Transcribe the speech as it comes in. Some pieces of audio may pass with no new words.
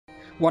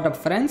What up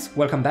friends,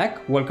 welcome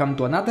back, welcome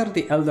to another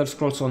The Elder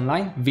Scrolls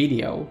Online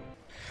video.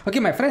 Okay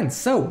my friends,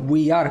 so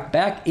we are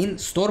back in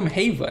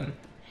Stormhaven.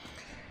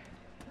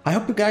 I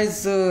hope you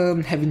guys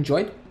have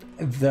enjoyed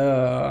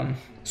the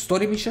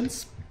story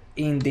missions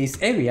in this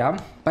area,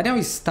 but now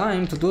it's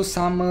time to do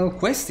some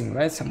questing,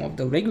 right? Some of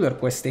the regular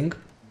questing.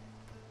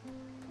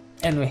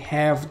 And we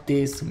have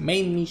this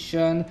main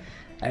mission,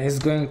 and it's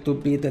going to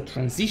be the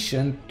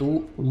transition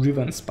to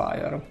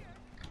Rivenspire.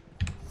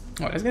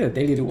 Oh, let's get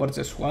the daily rewards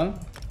as well.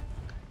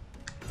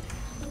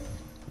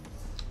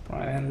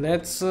 And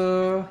let's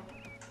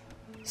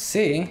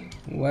see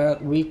where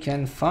we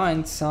can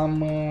find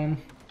some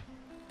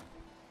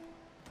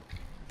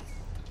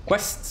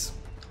quests.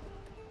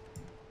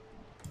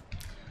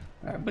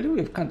 I believe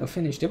we've kind of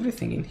finished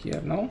everything in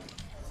here, no?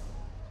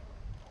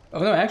 Oh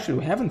no, actually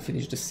we haven't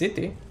finished the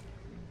city.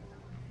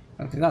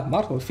 Okay, not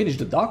Marco, we finished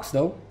the docks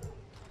though.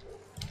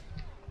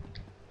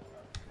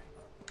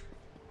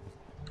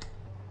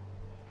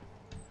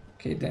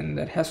 Okay, then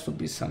there has to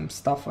be some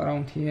stuff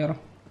around here.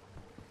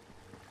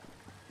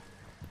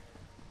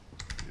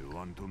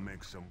 To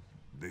make some.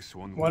 This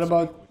one. What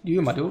about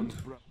you, my dude?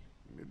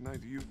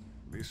 Midnight, you.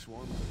 This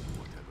one.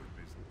 Whatever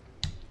business.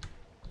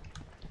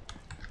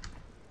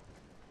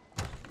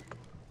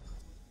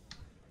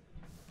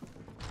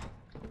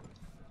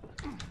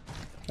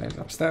 There's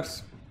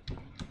upstairs.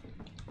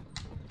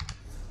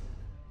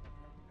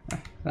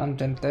 I'm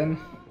 10.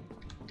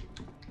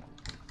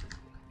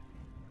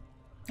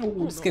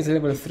 Oh, this kid's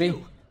level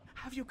 3.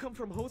 Have you come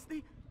from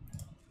Hosty?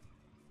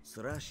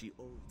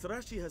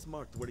 Sarashi has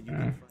marked where you can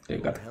find. So you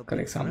got to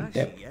collect some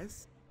depth.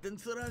 Yes? Then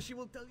Sarashi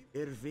will tell you.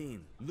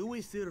 Irvine,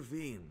 Louis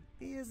Irvine.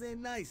 He is a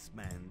nice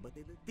man, but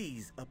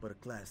these upper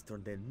class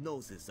turn their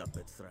noses up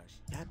at Sarashi.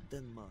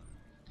 Captain Mark.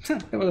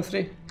 Level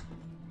 3.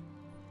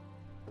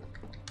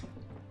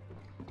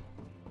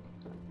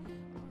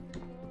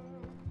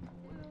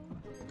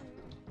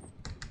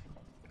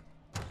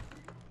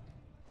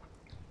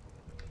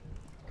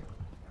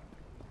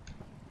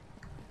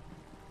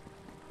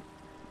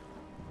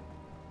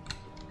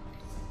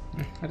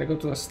 I go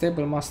to the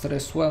stable master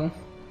as well.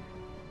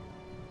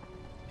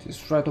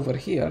 She's right over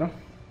here.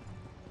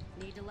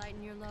 Need to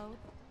lighten your load?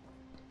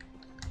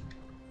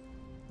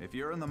 If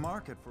you're in the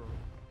market for...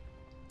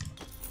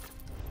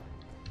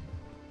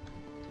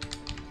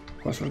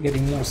 Of course we're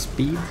getting more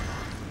speed.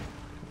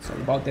 It's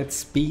all about that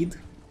speed.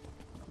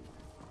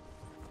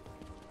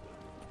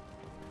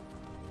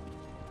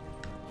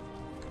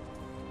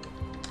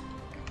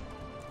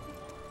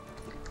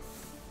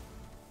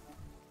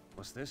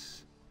 What's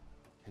this?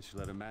 Can't you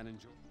let a man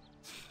enjoy?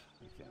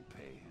 I can't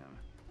pay him.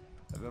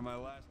 I've been my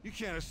last. You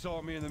can't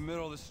assault me in the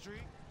middle of the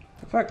street.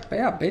 The fuck? Pay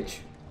up, bitch.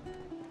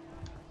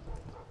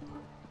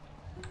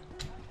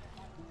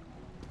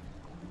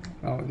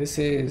 Oh, this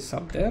is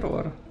up there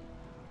or?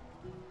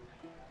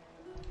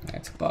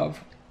 It's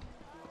above.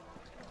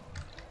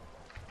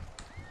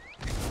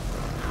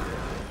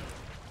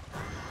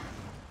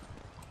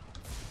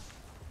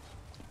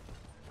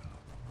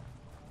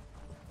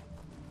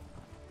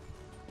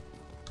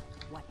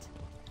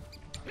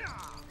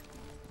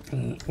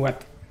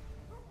 What?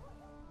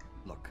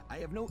 Look, I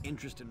have no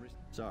interest in...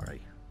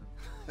 Sorry.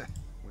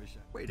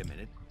 Wait a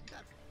minute.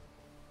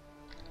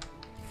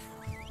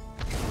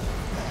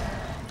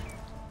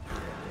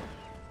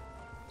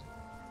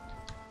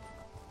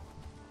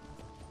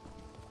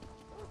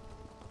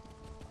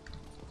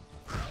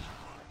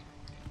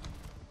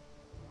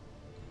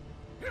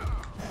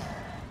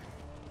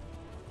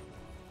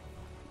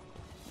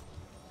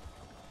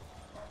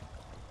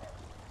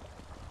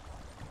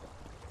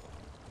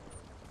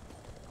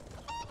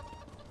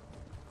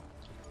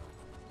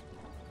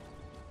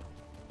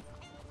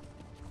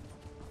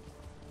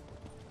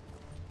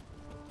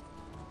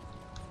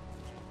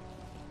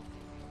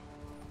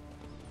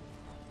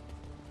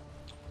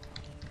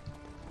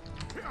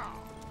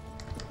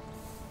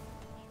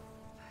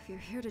 If you're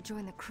here to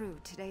join the crew,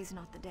 today's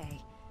not the day.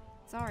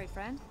 Sorry,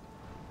 friend.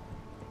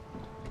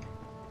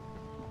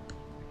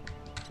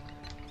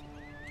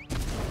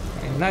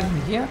 Not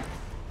in here?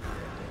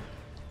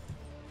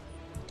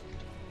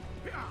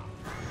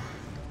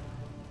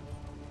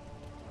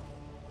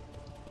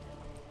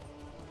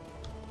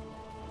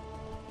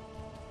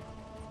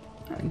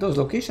 And those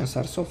locations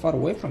are so far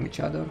away from each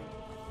other.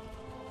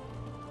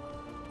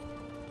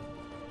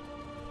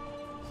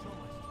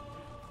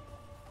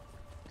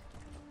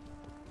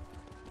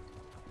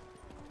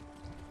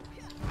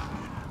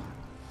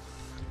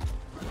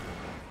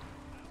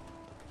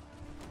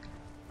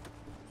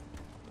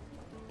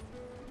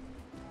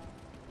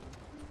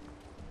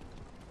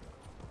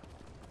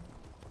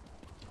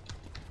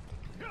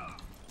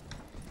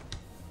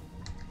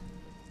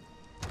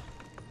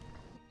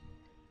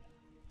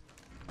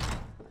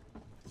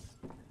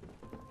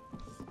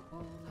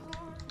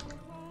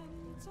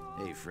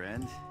 Hey,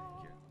 friend.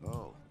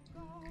 Oh.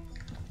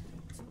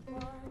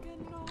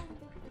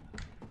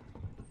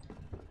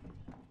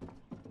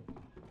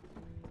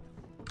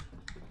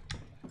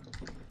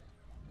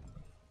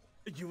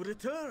 You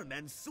return,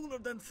 and sooner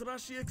than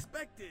Surashi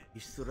expected.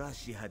 If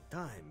Surashi had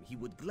time, he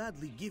would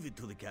gladly give it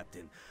to the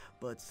captain.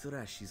 But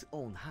Surashi's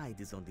own hide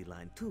is on the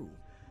line too.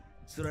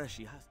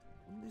 Surashi has...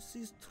 This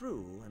is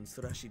true, and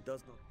Surashi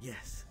does not...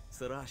 Yes,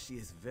 Surashi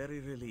is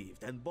very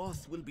relieved, and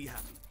boss will be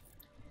happy.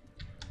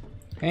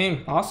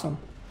 Hey, awesome.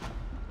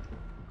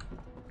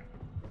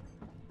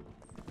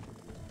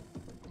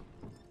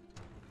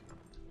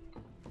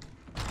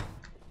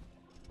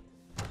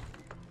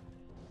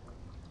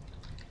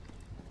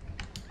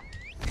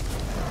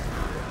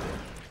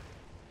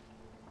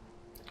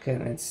 Okay,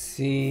 let's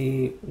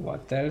see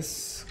what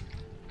else.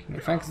 In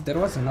fact, there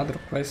was another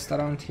quest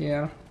around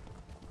here.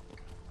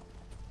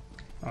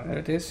 Oh, there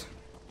it is.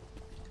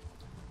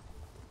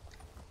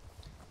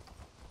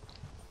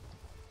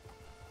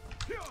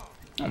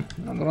 Oh,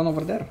 another one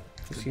over there.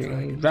 So you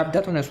can grab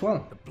that one as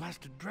well. The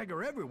blasted Dreg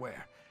are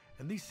everywhere,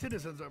 and these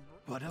citizens are...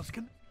 What else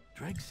can...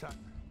 Dreg son.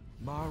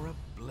 Mara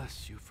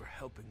bless you for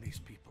helping these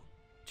people.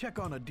 Check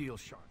on a deal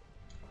sharp.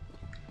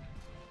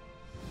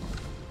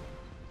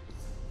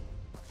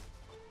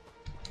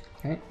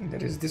 Okay,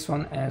 there is this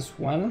one as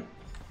well.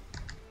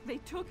 They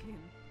took him.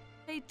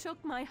 They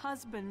took my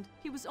husband.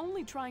 He was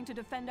only trying to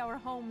defend our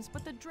homes,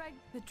 but the Dreg,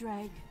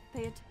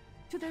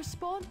 to their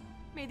spawn.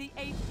 May the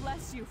Eight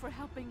bless you for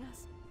helping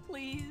us.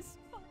 Please.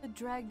 The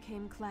Dreg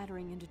came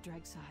clattering into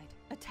Dregside,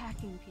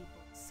 attacking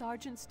people.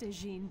 Sergeant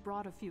Stejine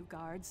brought a few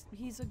guards.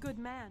 He's a good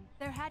man.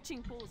 Their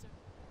hatching pools are...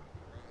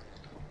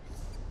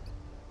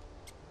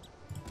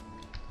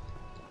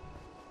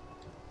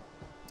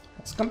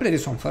 Let's complete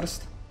this one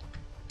first.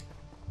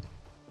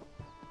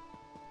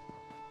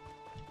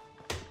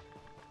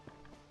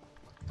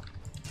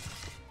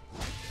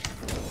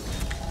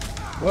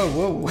 Whoa,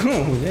 whoa,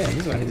 whoa, yeah,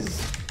 this one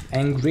is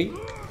angry.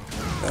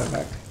 Go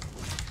back.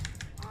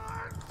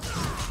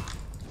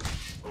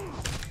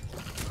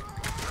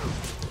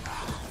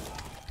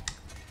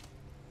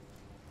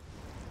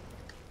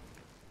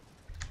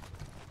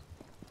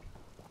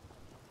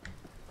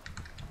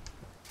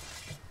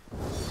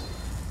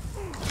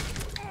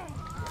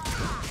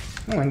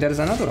 Oh, and there's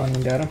another one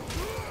in there.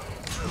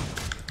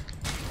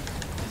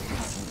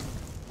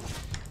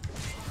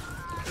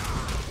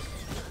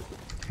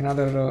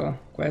 Another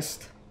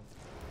quest.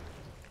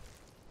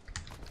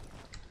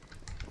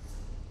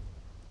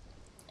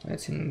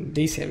 That's in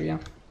this area.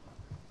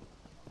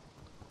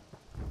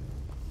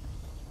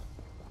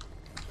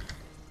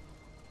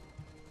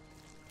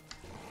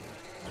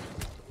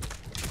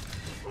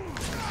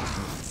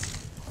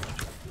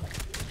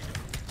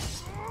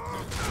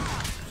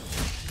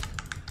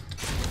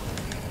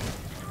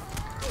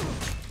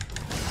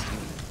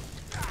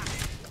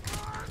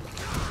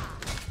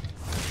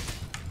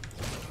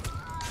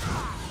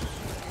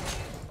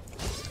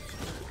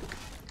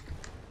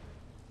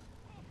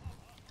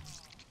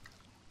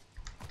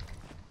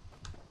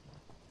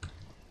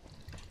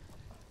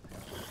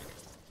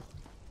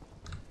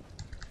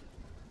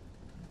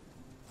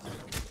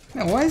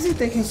 Now, why is it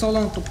taking so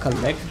long to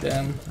collect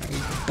them?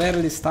 I'm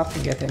barely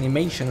starting at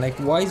animation, like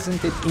why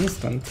isn't it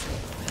instant?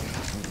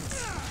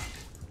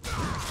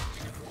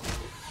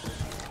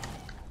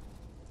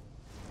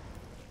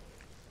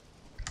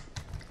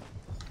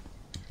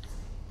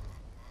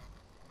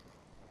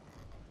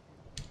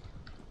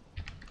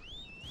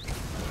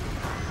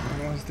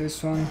 What's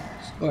this one?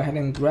 Let's go ahead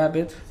and grab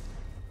it.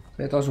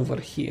 That was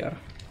over here.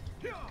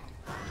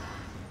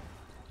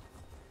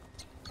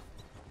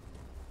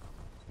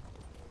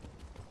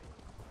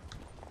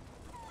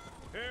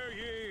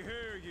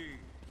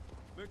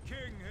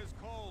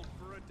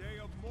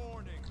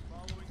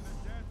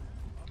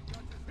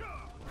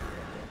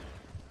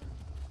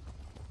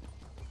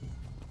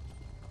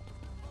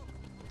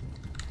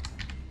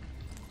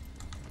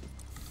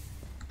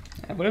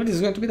 I believe this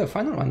is going to be the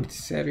final one in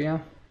this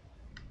area.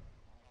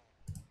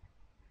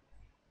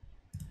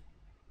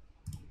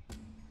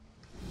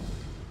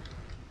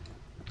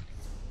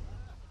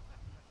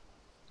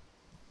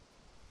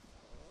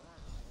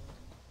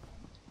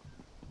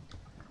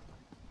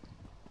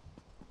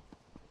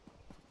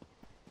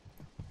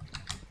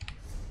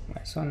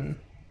 Nice one.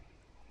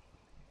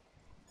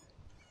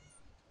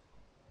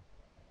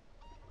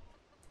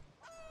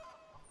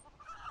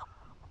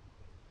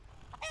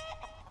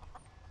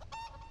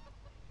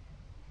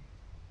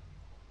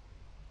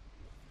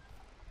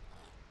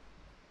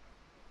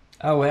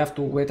 Oh, we have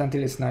to wait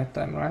until it's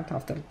nighttime, right?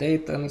 After day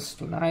turns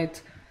to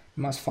night,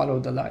 we must follow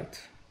the light.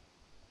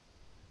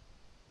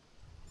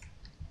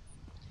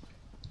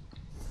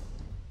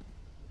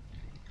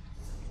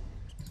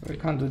 So we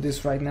can't do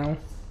this right now.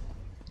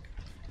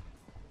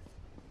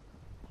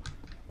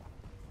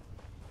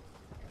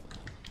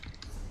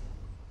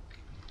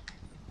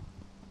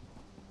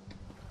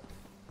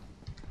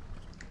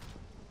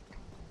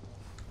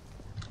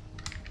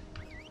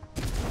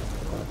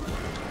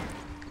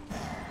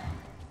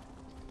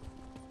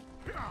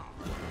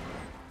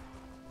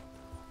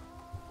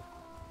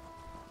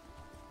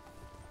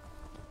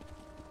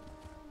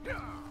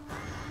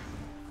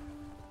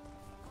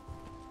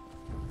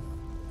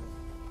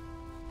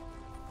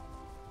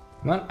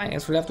 Well, I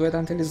guess we'll have to wait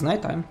until it's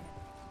nighttime.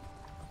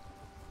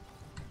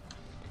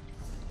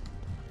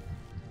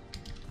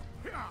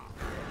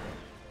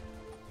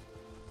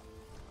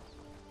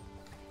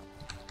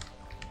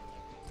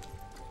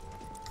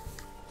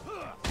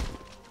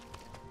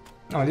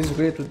 Oh, this is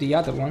related to the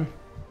other one.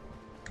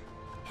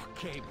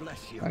 Okay,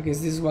 bless you. I guess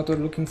this is what we're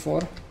looking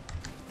for.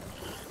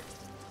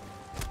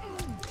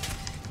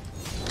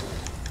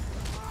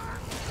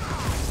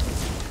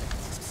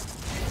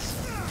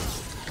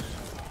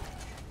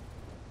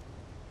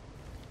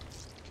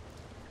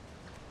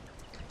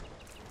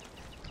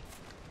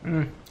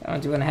 I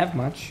don't even have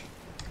much.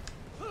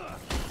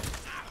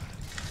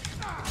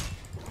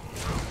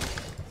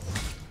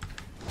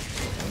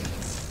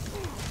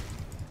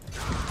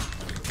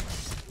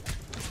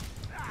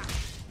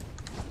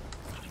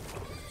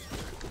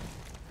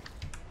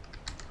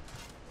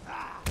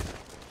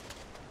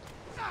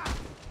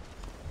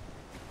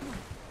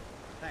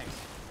 Thanks.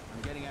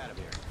 I'm getting out of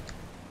here.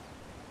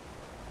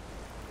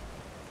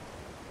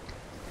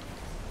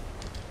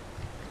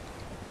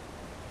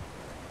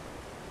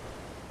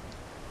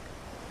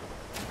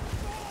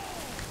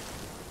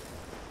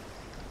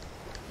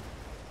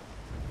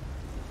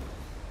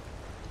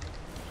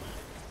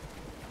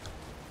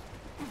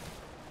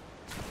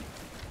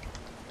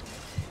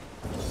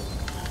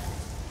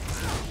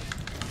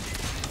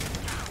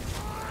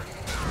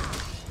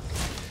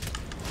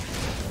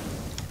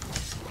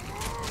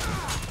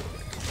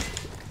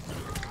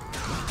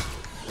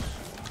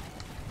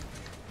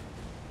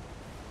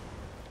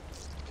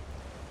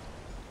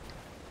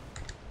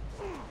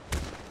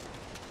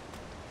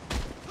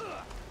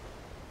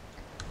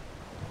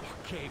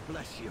 Okay,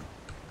 bless you.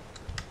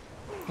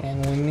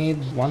 And we need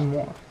one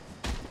more.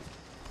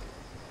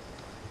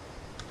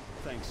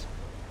 Thanks.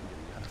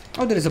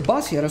 Oh, there is a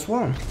boss here as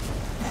well.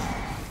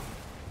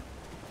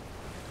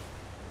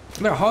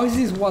 Bro, how is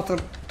this water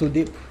too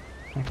deep?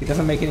 Like, it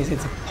doesn't make any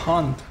sense. It's a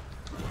pond.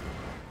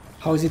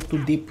 How is it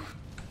too deep?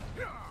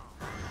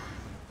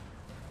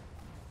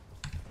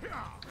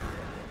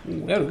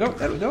 Ooh, there we go,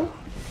 there we go.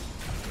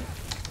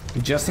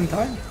 Just in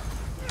time.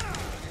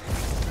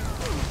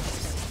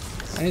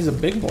 And he's a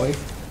big boy.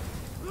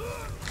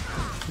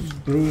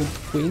 Brood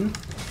Queen.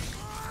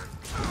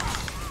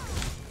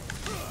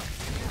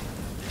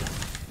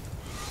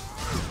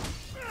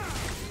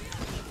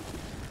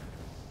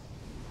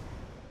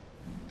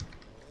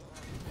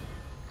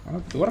 Oh,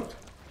 it worked.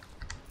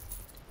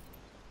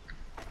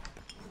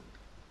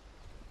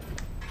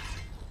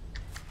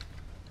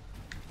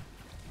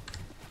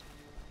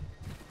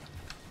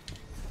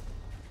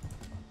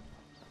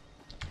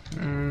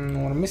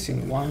 We're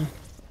missing one.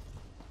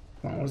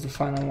 What was the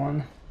final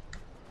one?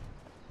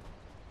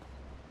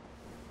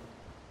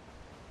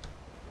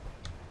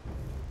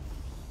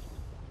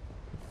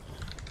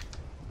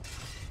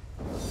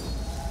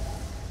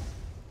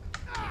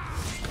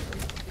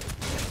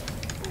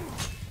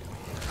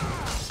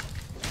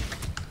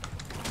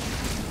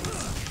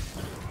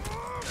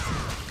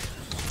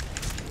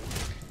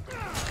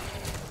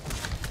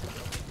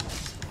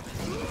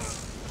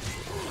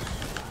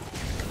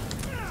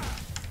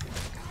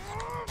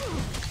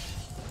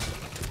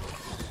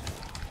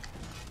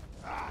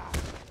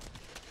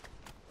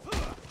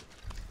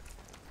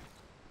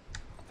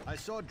 I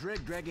saw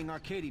Dreg dragging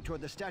Arcady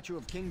toward the statue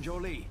of King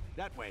Jolie.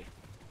 That way.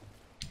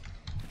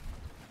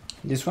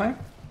 This way?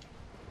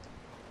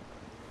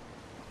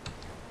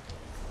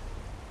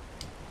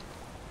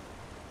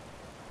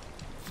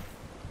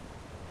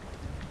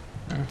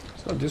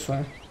 So this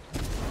way.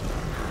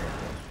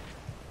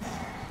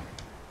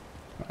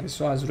 This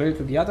one is related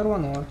to the other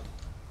one, or?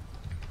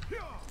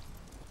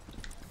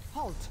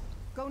 Halt!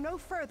 Go no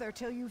further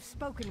till you've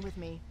spoken with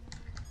me.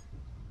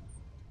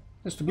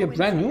 There's to be a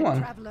brand new one.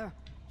 Traveler,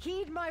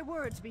 heed my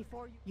words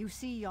before you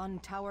see yon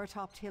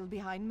tower-topped hill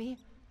behind me.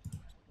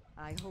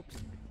 I hope so.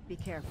 Be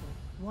careful.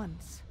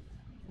 Once,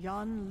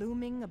 yon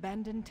looming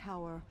abandoned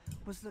tower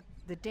was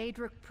the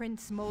Daedric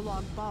Prince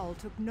Molag Bal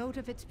took note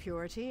of its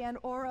purity and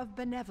aura of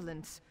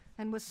benevolence,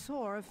 and was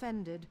sore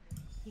offended.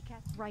 He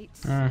cast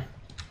rites.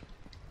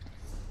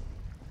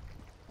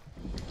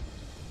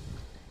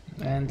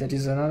 And there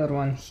is another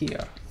one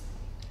here.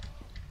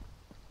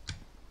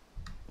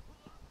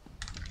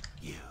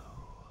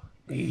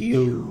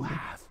 You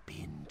have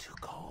been to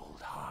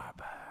Cold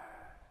Harbor.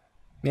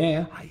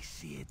 Yeah. I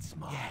see it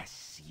small.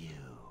 Yes, you.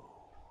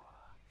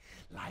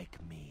 Like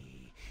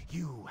me,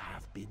 you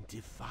have been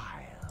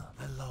defiled.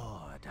 The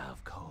Lord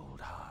of Cold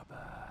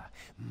Harbor,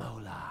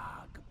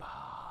 Molag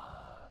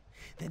Bal.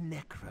 The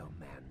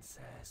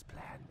necromancers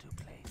plan to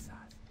place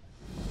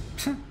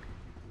us.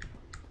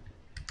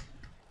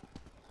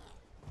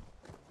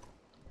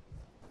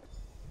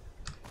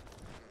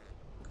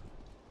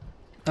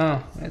 Oh,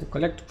 I have to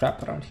collect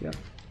crap around here.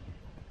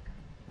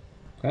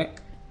 Okay.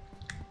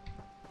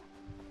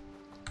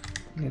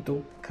 Need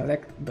to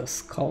collect the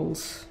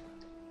skulls.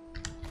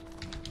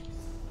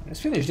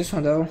 Let's finish this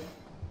one though.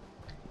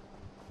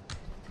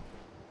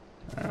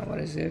 What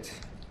is it?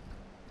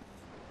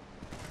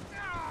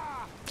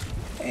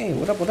 Hey,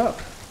 what up, what up?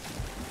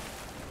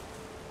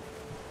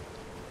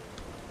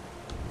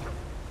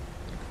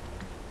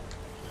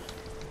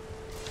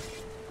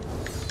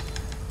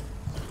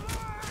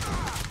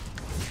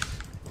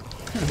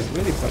 They're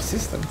really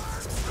persistent.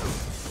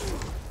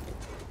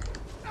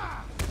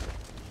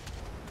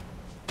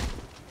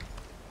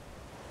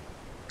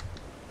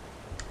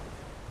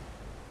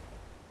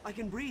 I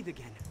can breathe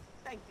again.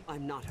 Thank you.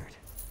 I'm not hurt.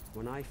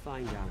 When I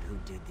find out who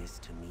did this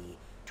to me,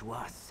 to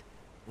us,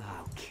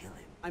 I'll kill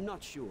him. I'm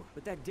not sure,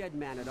 but that dead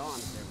man at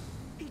arms there,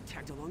 he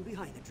tagged along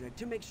behind the Dreg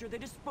to make sure they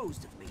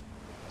disposed of me.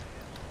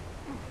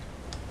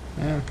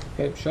 Yeah,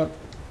 okay, sure.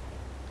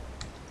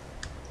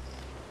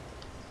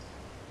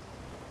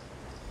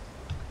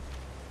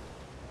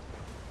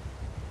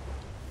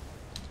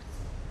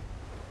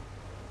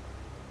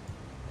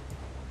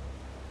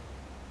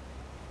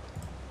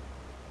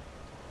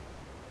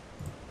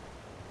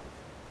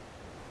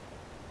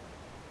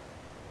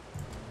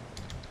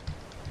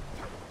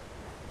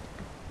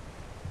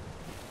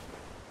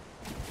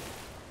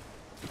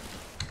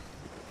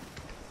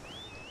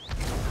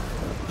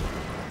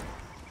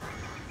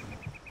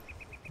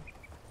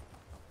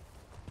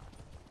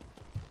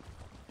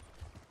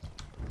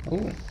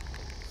 Ooh.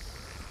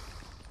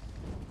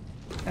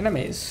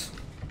 Enemies.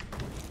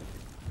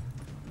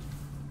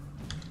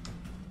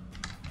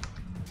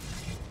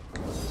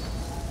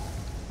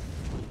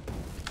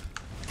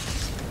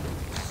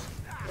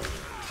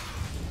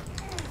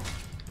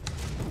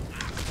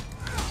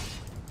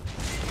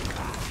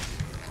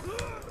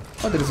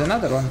 Oh, there is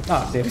another one.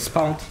 Ah, they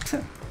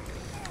respawned.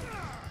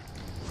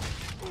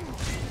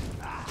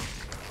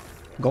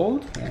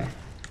 Gold? Yeah.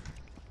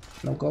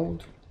 No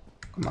gold.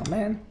 Come on,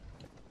 man.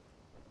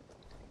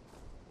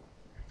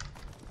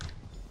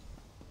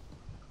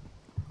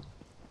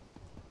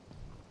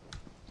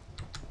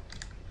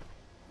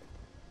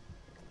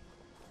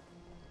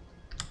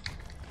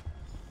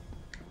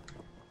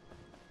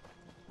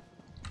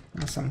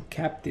 Some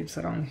captives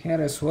around here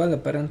as well,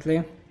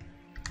 apparently.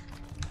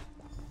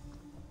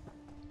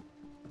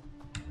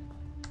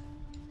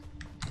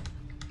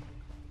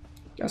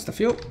 Just a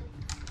few.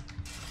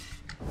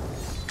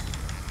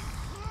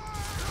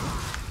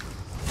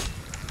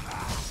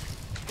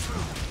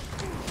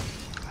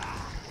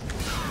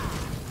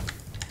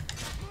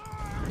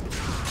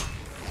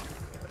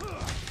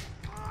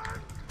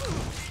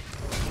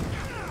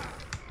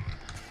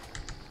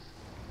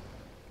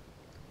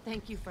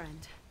 Thank you,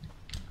 friend.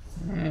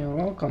 You're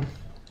welcome.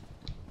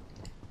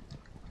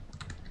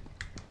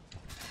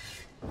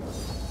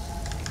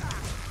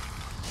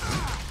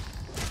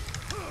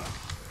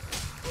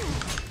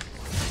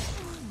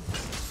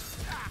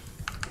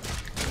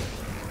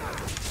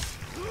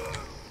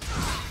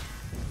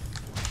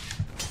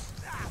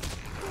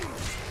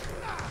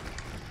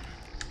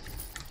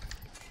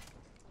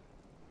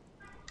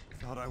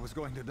 Thought I was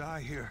going to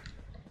die here.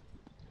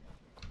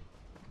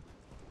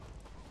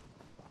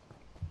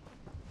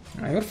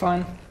 No, you're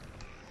fine.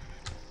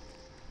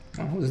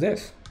 Oh, who's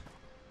this?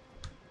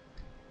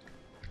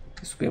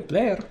 This could be a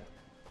player.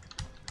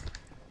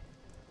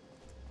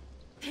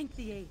 Thank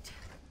the eight.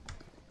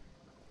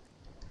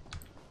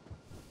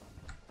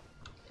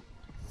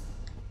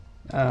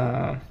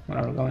 Where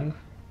are we going?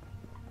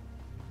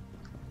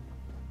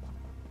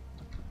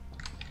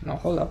 No,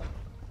 hold up.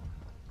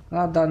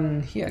 Not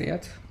done here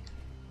yet.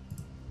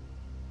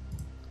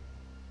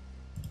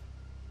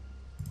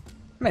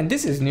 Man,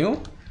 this is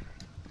new.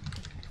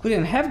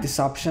 Couldn't have this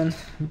option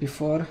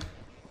before.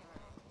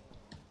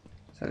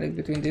 Select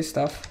between this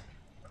stuff.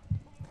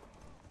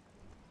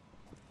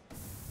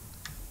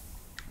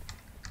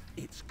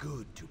 It's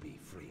good to be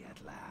free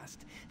at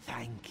last.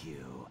 Thank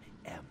you,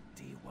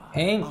 empty one.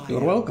 Hey,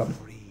 you're welcome.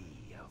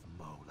 Free of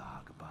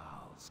Molag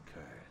Bal's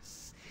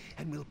curse,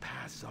 and will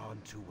pass on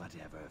to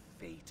whatever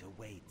fate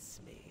awaits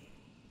me.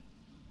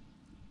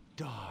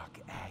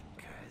 Dark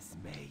anchors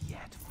may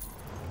yet fall.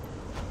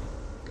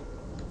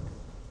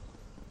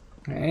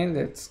 Okay,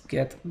 let's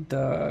get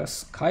the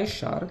Sky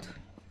Shard.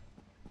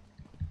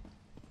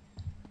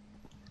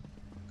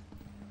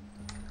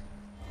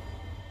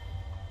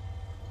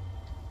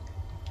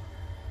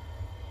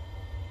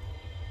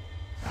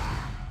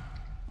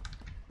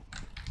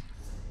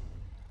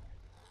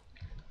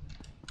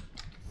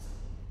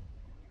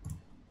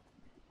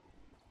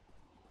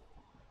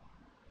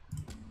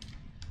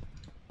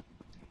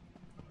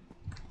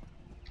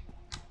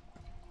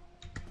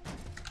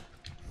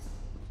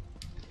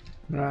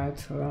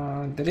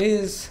 Right, there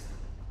is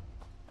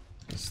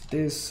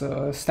this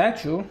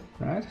statue,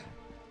 right?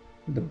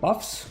 The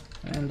buffs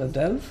and the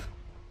delve.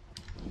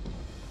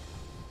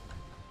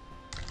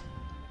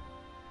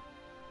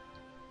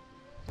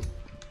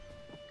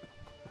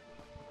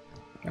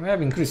 And we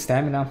have increased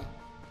stamina.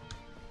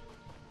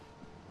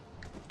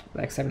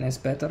 Like 7 is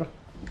better.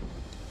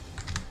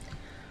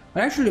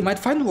 But actually, you might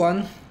find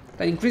one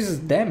that increases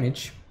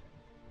damage.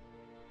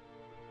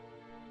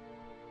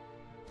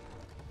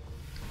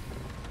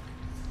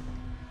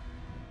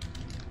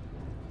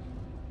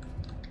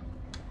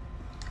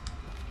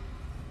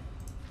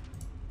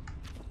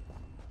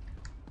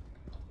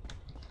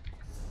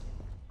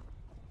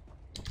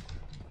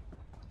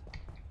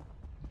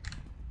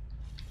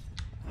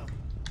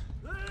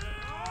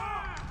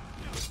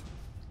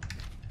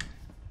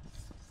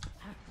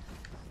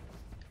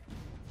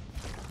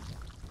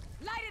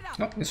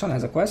 Oh, this one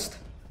has a quest.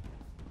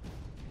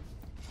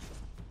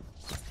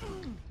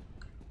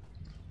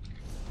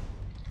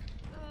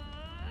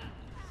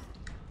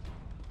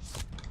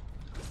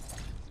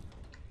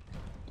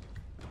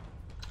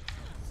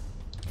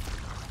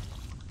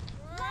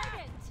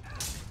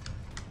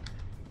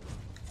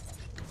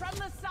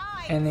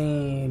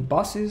 Any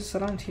bosses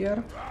around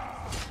here?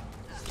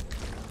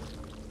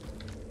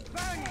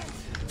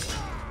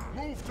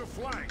 Move to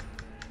flank.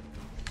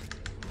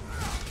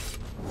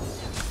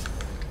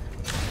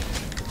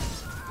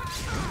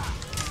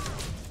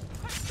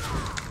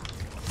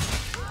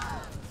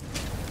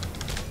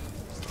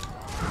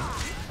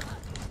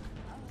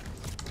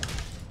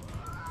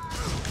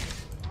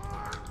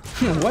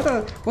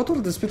 What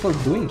were these people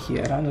doing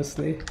here,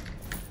 honestly?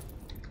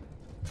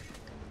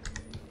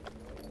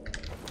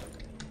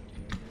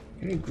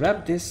 Can we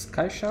grab this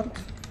sky shard?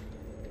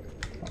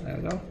 Oh, there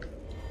we go.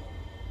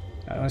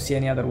 I don't see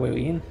any other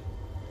way in.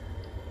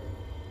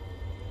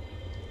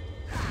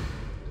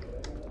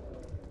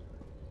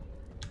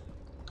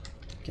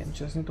 Okay,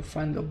 just need to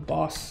find the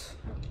boss.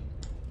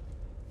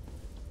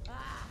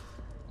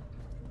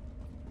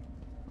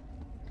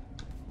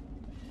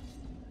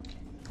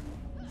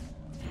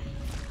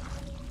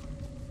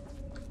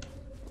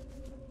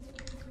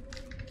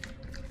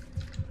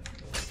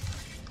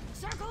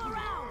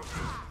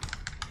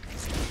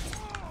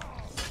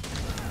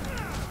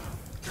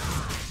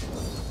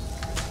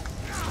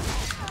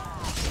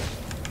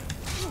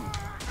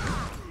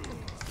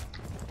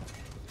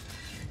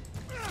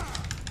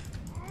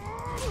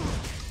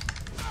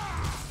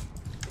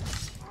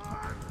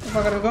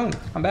 Where the fuck are you going?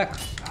 I'm back.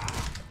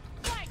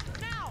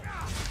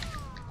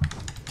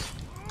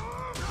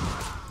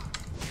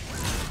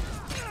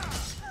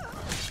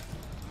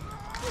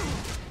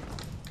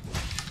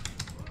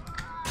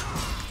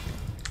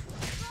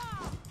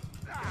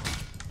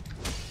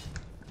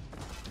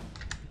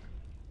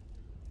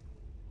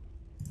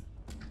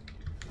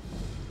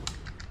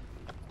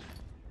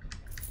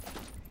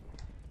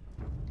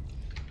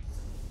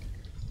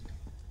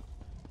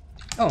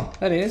 Oh,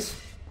 that is.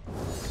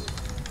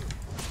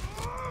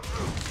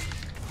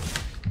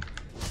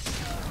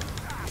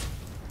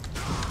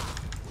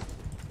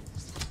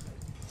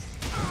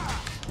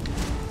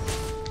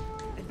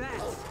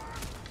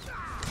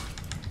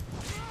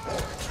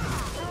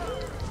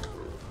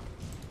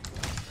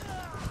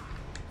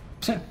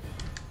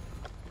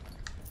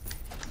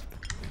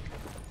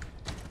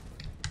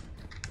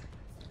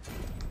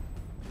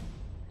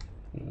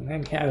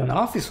 And he had an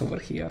office over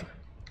here.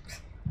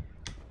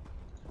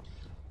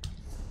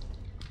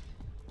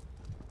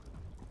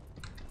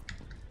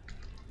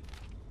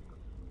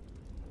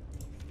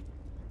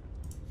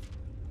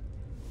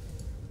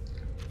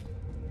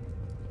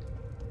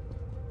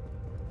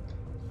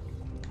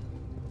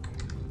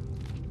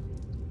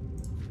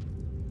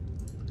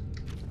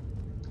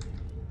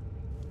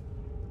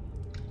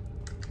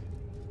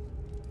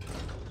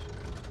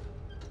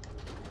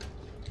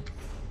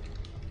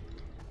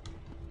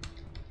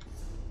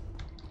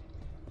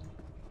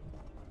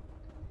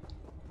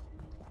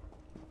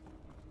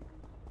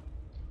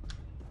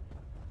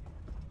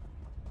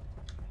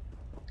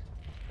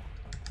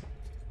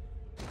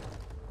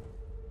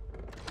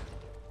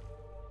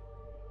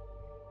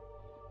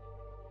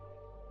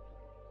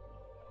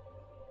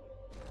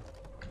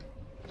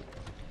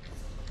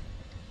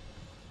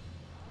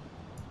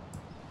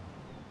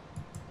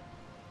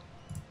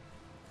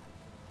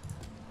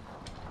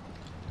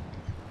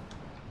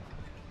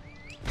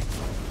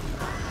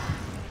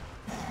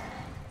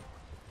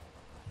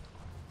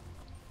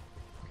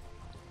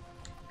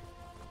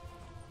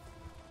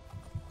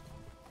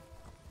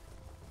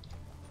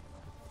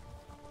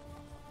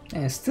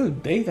 And it's still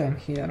daytime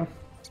here.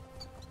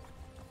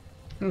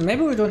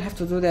 Maybe we don't have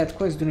to do that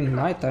quest during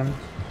nighttime.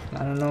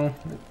 I don't know.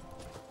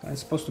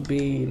 It's supposed to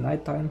be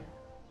nighttime.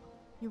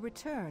 You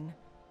return,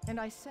 and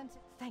I sense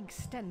it.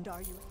 Thanks,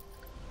 Stendar.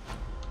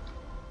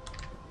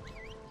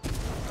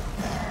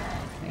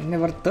 It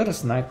never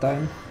turns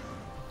nighttime.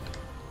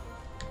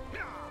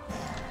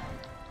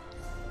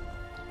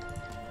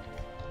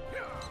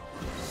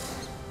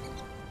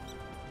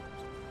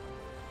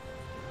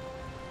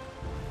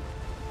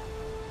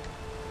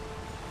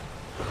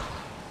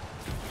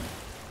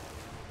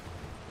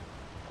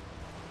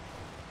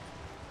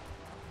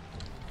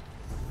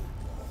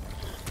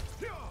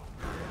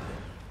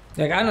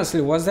 Like, honestly,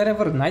 was there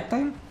ever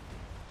nighttime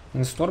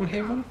in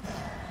Stormhaven?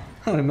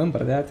 I don't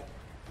remember that.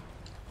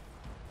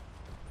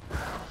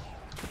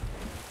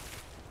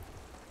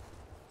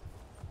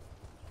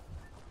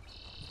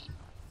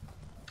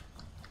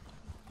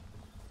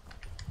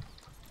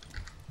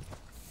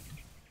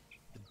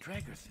 The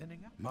dreg are thinning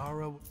out.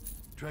 Mara,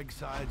 dreg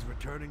side's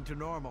returning to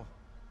normal.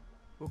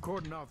 We'll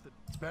cordon off the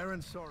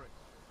Baron sorry.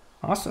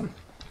 Awesome.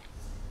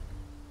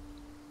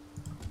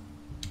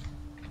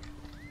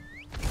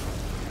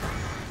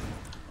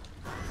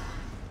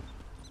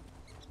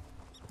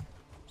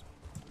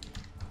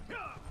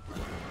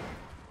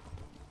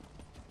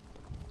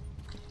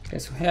 Okay,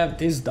 so we have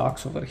these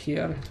docks over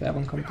here that we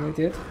haven't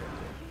completed.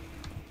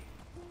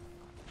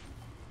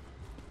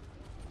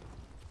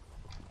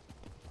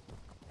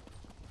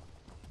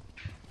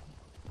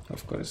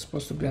 Of course, it's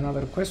supposed to be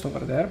another quest over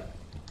there.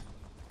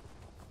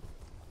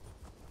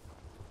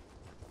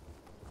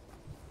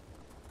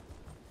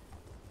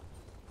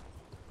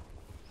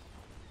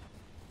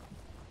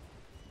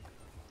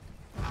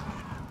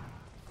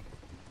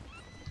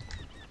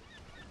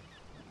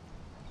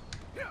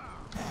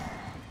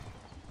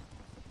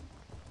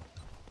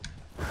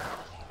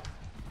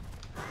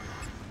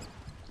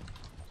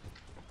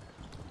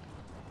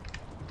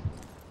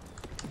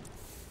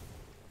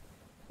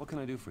 can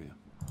I do for you?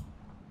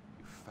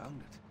 You found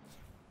it.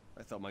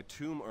 I thought my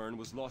tomb urn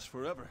was lost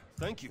forever.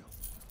 Thank you.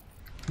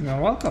 You're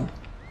welcome.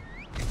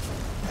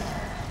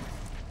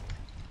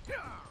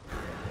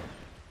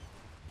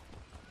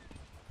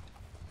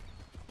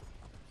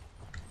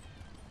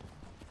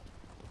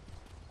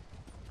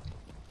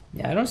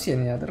 Yeah, I don't see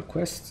any other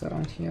quests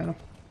around here.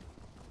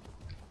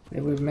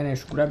 Maybe we've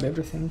managed to grab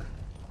everything.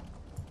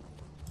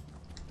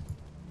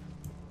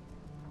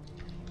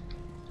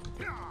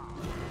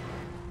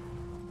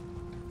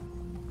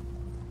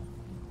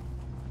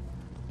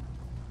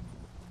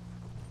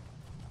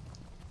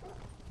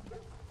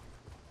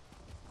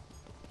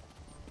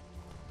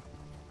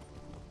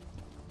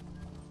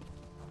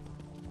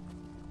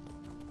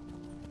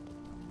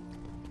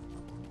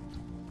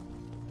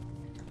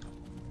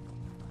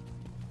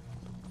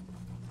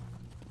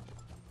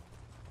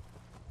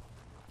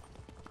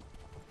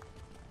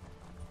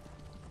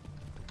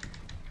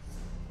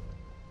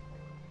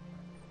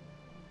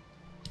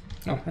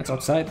 Oh, it's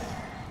outside.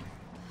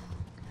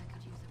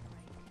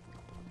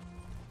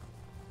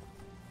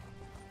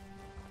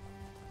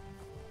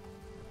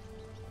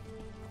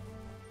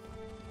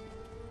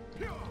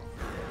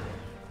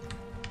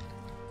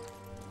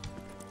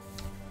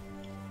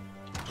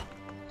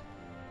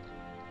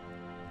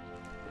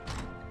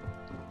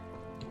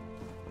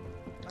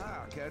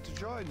 Ah, care to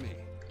join me?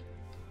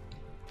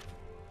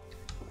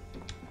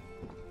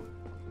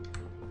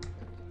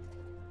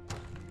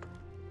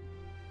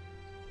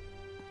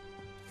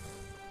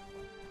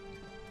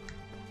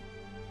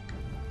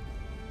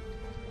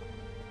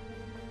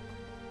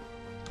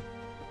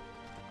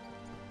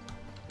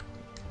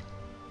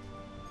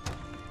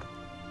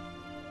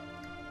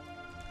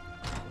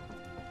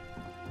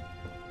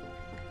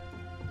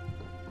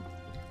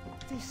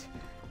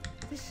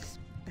 This is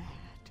bad.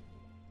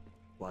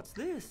 What's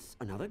this?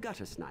 Another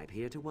gutter snipe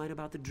here to whine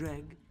about the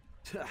Dreg?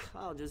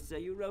 I'll just say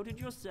you wrote it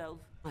yourself.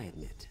 I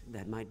admit,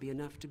 that might be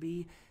enough to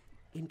be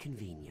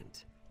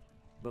inconvenient.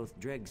 Both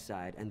Dreg's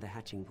side and the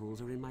hatching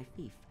pools are in my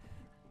fief.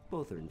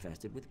 Both are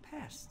infested with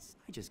pests.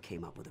 I just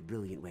came up with a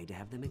brilliant way to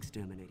have them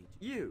exterminated.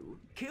 You?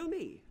 Kill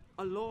me?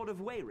 A Lord of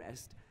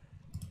Wayrest?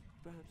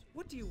 Perhaps.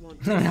 What do you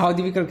want? How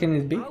difficult can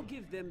it be? I'll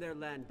give them their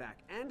land back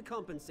and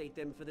compensate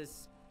them for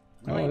this.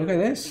 Oh, look at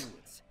this.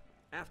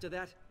 After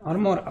that,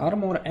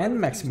 Armor and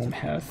maximum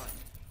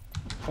health.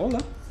 Hold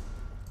up.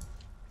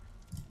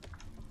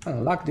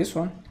 Unlock this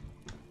one.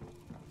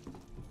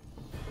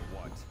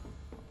 What?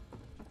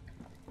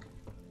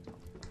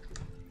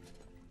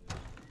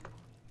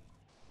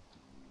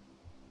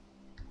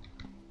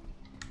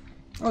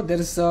 Oh,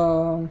 there's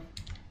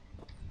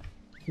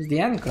the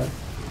anchor.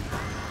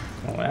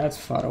 Oh, that's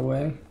far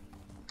away.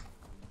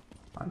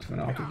 I don't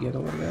know how to get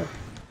over there.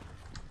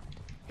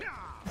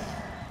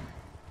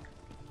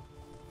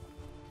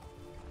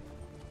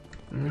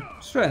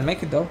 Let's try and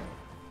make it though.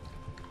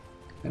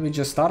 Let me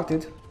just start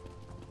it.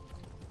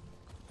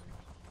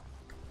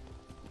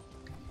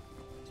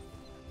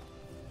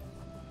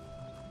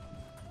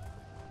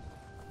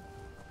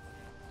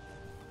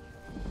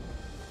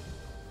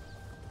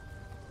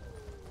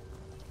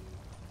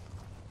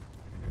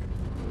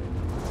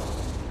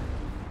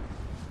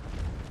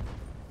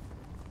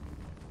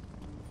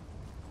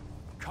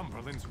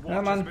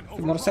 Come on, a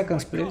few more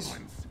seconds, please.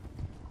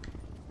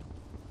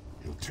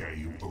 He'll tear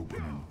you open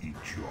and eat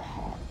your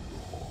heart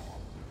raw.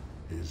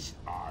 His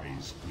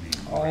eyes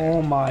gleam.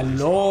 Oh my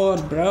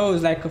lord, bro,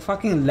 it's like a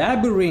fucking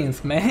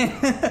labyrinth, man.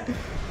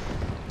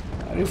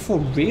 Are you for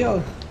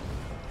real?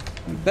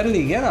 I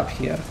barely get up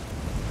here.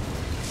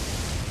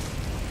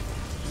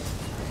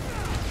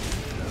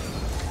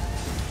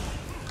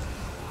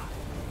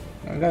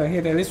 I gotta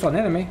hit at least one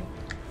enemy.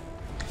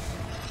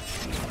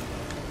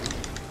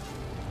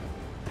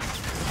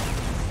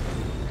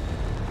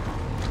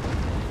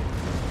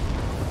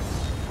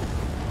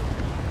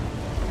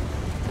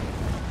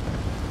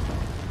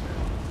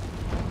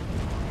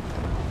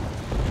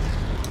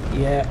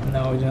 Yeah,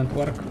 no, it didn't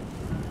work.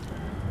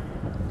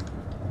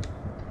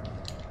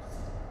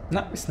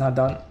 No, it's not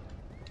done.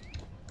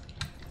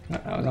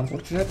 That was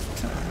unfortunate.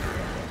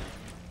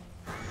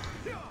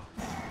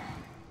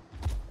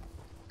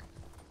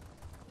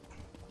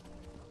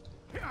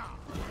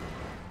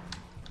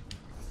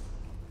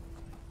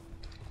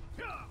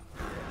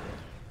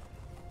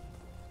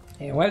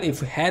 Yeah, well,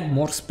 if we had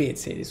more speed,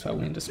 say this why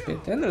we need the speed,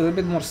 and a little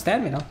bit more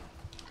stamina.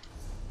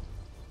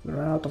 We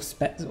run out of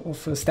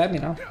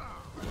stamina.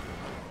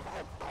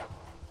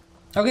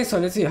 Okay, so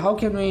let's see, how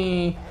can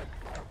we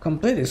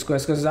complete this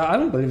quest? Because I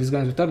don't believe it's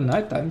going to turn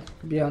nighttime,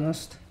 to be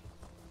honest.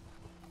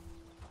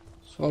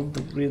 Solve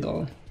the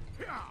riddle.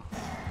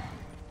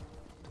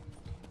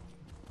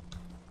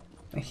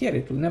 And here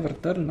it will never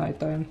turn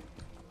nighttime.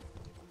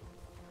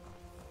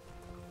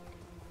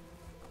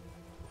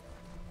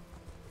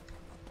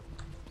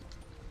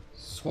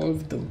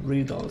 Solve the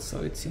riddle,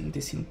 so it's in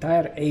this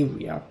entire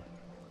area.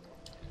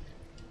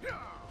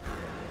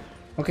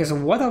 Okay, so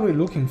what are we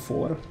looking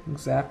for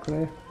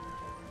exactly?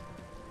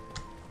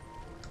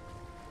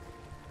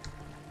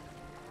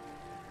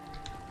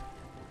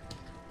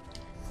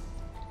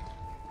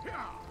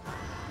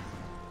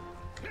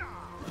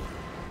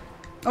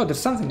 Oh, there's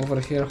something over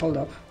here, hold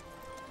up.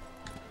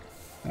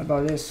 How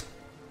about this?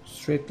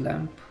 Street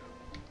lamp.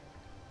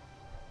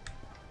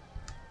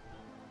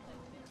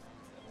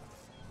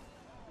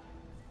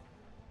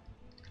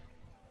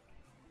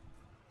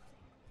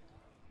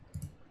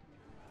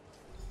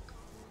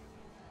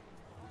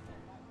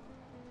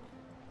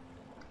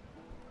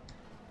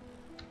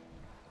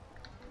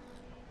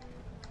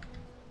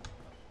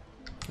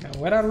 Now,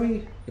 where are we?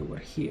 Okay, we're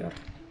here.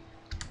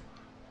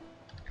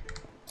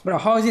 Bro,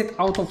 how is it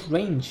out of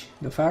range?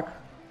 The fuck?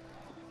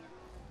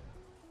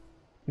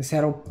 This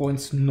arrow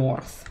points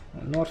north.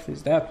 Well, north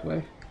is that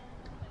way.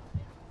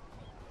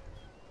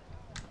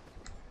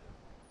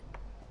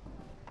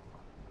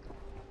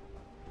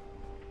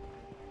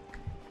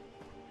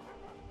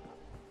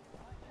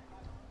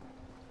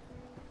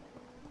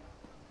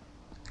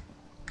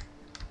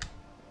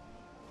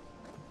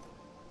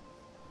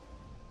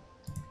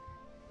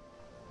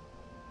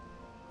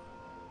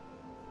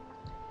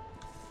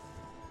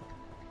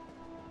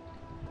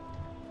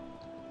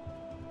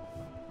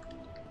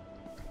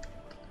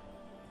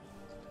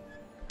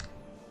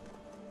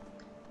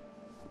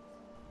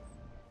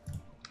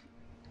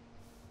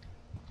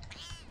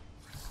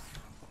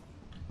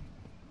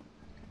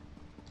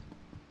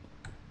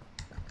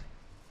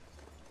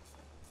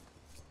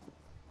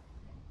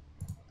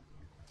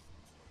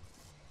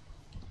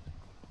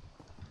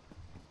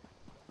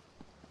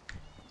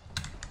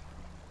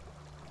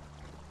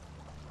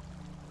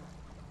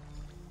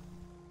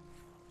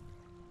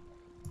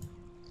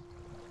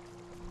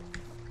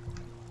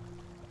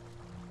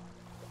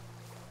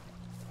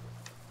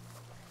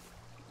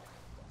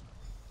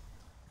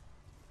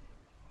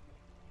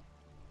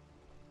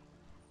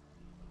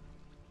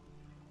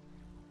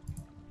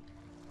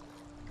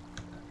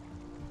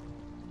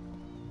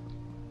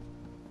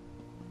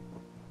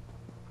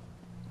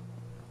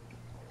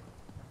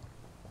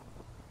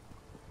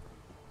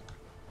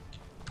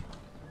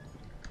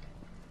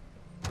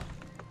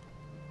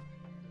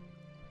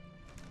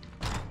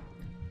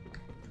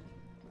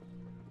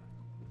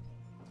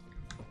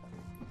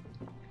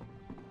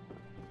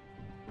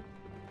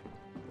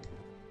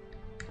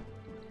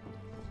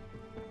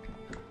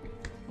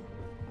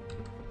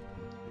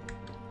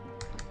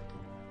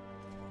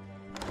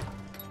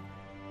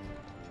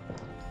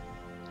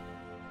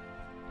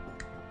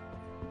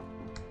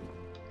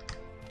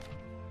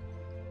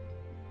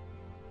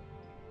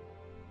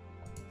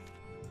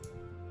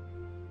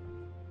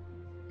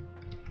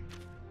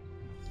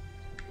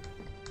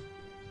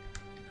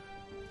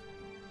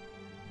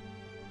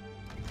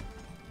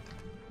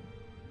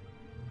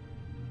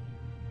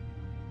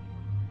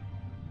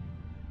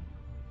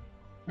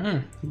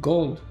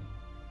 Gold.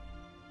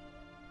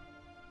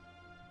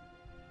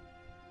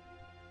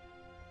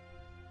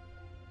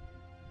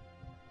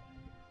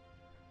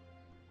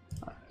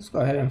 Let's go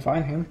ahead and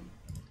find him.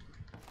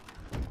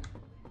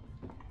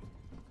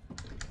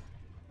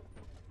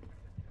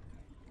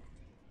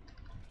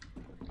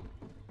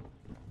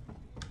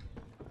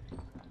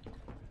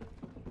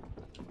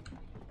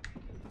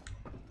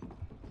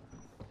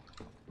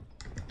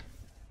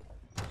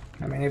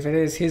 I mean, if it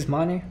is his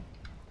money.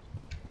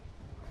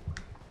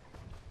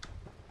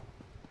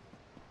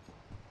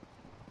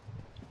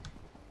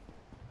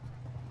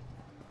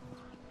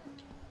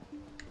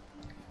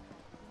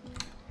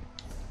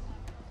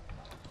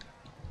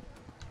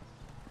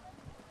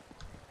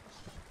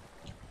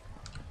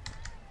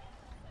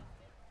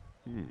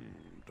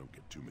 Don't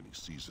get too many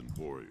seasoned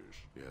warriors.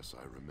 Yes,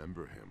 I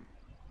remember him.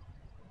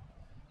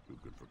 Who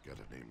could forget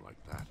a name like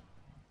that?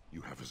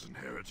 You have his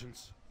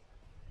inheritance?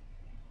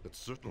 That's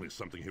certainly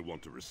something he'll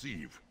want to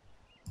receive.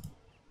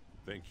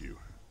 Thank you.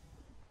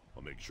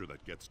 I'll make sure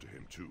that gets to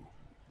him too.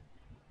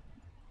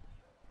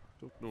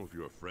 Don't know if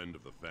you're a friend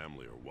of the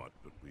family or what,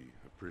 but we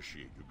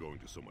appreciate you going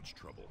to so much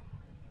trouble.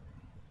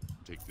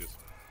 Take this.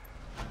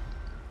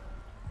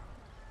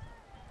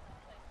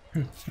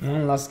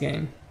 One last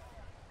game.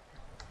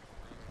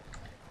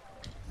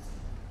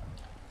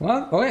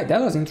 Well, okay,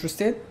 that was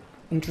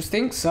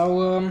interesting.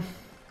 So,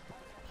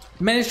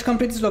 managed to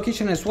complete this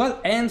location as well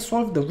and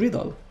solve the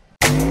riddle.